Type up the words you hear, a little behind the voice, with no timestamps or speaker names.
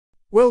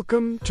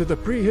Welcome to the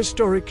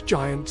Prehistoric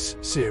Giants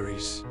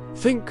series.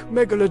 Think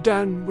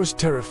Megalodon was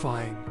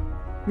terrifying.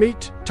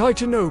 Meet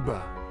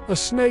Titanoboa, a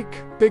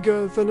snake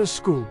bigger than a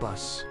school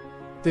bus.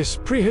 This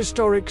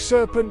prehistoric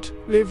serpent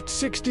lived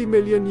 60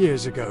 million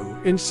years ago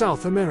in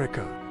South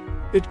America.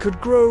 It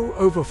could grow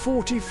over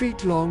 40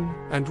 feet long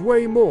and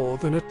weigh more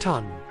than a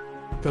ton.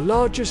 The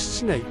largest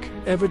snake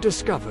ever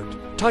discovered,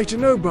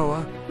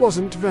 Titanoboa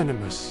wasn't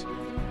venomous.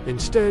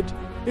 Instead,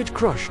 it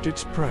crushed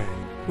its prey.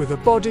 With a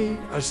body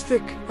as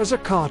thick as a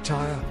car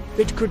tire,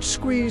 it could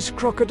squeeze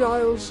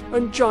crocodiles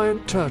and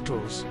giant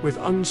turtles with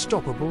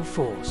unstoppable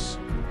force.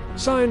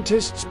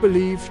 Scientists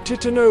believe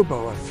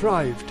Titanoboa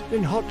thrived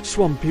in hot,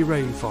 swampy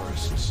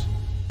rainforests.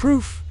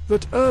 Proof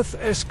that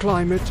Earth's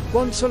climate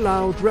once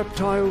allowed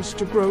reptiles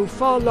to grow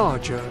far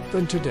larger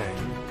than today.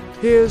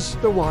 Here's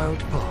the wild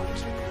part.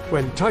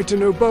 When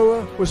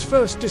Titanoboa was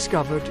first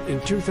discovered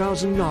in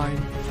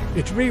 2009,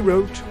 it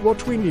rewrote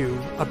what we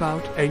knew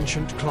about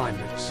ancient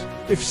climates.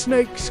 If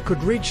snakes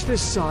could reach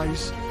this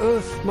size,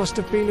 Earth must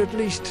have been at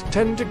least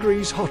 10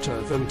 degrees hotter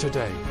than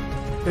today.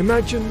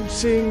 Imagine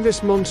seeing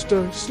this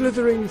monster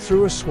slithering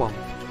through a swamp.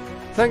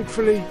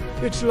 Thankfully,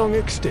 it's long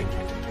extinct.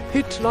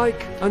 Hit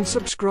like and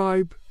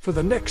subscribe for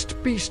the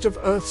next beast of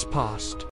Earth's past.